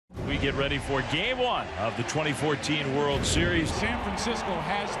we get ready for Game 1 of the 2014 World Series. San Francisco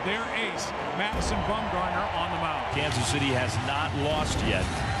has their ace, Madison Bumgarner, on the mound. Kansas City has not lost yet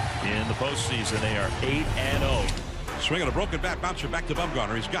in the postseason. They are 8-0. Swing and a broken bat, bouncer back to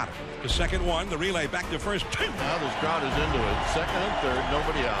Bumgarner. He's got it. The second one, the relay back to first. Now this crowd is into it. Second and third,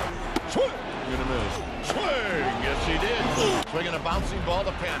 nobody out. Swing. Gonna miss. Swing. Yes, he did. Swinging a bouncing ball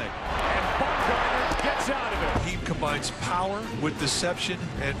to Panic. And Bumgarner gets out of it. He combines power with deception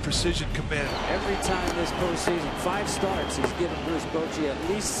and precision command. Every time this postseason, 5 starts, he's given Bruce Bochy at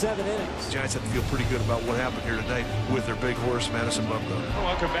least 7 innings. The Giants have to feel pretty good about what happened here tonight with their big horse, Madison Bumgarner.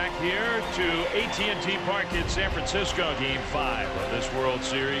 Welcome back here to AT&T Park in San Francisco. Game 5 of this World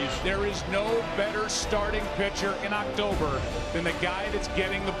Series. There is no better starting pitcher in October than the guy that's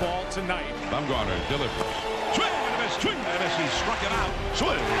getting the ball tonight. Bumgarner delivers. Swing and a miss. Swing and a miss. He struck it out.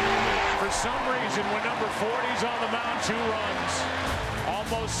 Swing. For some reason, when number 40's on the mound, 2 runs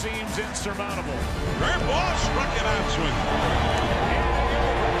almost seems insurmountable. Curveball, struck it out. Swing.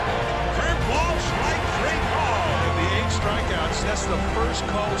 Curveball, strike 3 call. The 8 strikeouts, that's the first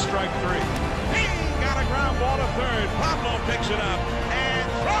call to strike 3. He got a ground ball to third. Pablo picks it up and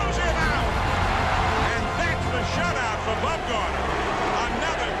throws it out. And that's the shutout for Bumgarner.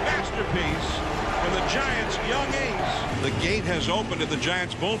 Another masterpiece for the Giants' young ace. The gate has opened at the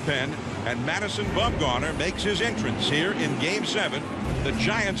Giants' bullpen, and Madison Bumgarner makes his entrance here in Game 7. The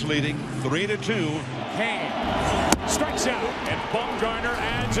Giants leading 3-2. Kane strikes out, and Bumgarner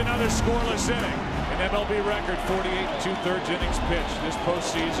adds another scoreless inning. An MLB record 48 2/3 innings pitched this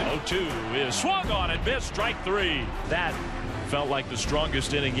postseason. 0-2 is swung on and missed. Strike 3. That felt like the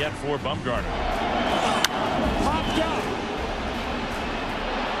strongest inning yet for Bumgarner. Popped up.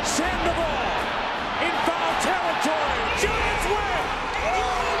 Sandoval in foul territory. Giants win.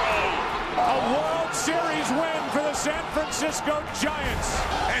 A World Series win for the San Francisco Giants.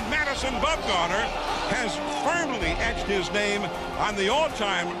 And Madison Bumgarner has firmly etched his name on the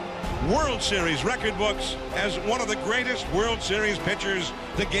all-time World Series record books as one of the greatest World Series pitchers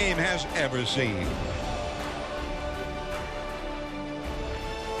the game has ever seen.